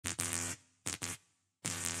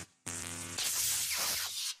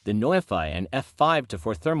The NOYAFA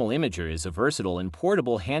NF-524 Thermal Imager is a versatile and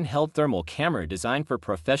portable handheld thermal camera designed for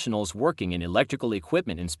professionals working in electrical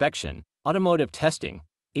equipment inspection, automotive testing,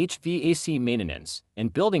 HVAC maintenance,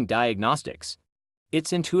 and building diagnostics.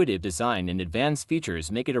 Its intuitive design and advanced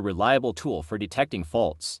features make it a reliable tool for detecting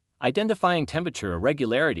faults, identifying temperature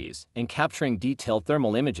irregularities, and capturing detailed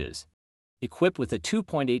thermal images. Equipped with a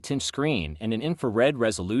 2.8-inch screen and an infrared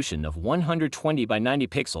resolution of 120 by 90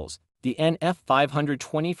 pixels, the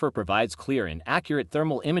NF-524 provides clear and accurate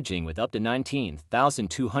thermal imaging with up to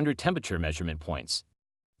 19,200 temperature measurement points.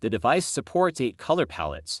 The device supports 8 color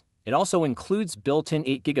palettes. It also includes built-in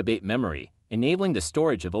 8 GB memory, enabling the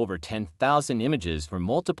storage of over 10,000 images for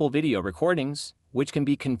multiple video recordings, which can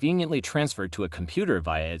be conveniently transferred to a computer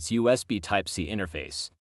via its USB Type-C interface.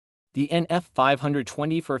 The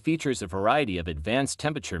NF-524 features a variety of advanced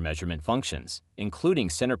temperature measurement functions, including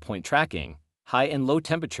center point tracking, high and low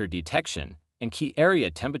temperature detection, and key area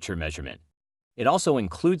temperature measurement. It also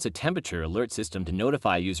includes a temperature alert system to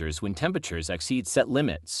notify users when temperatures exceed set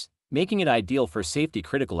limits, making it ideal for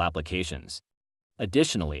safety-critical applications.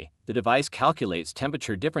 Additionally, the device calculates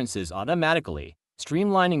temperature differences automatically,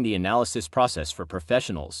 streamlining the analysis process for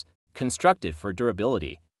professionals. Constructed for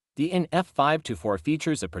durability, the NF-524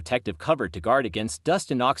 features a protective cover to guard against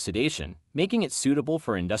dust and oxidation, making it suitable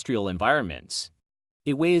for industrial environments.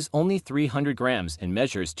 It weighs only 300 grams and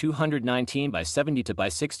measures 219 by 72 by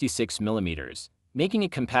 66 millimeters, making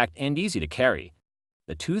it compact and easy to carry.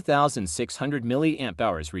 The 2,600 mAh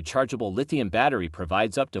rechargeable lithium battery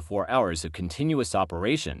provides up to 4 hours of continuous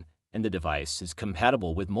operation, and the device is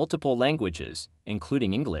compatible with multiple languages,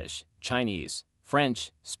 including English, Chinese,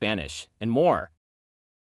 French, Spanish, and more.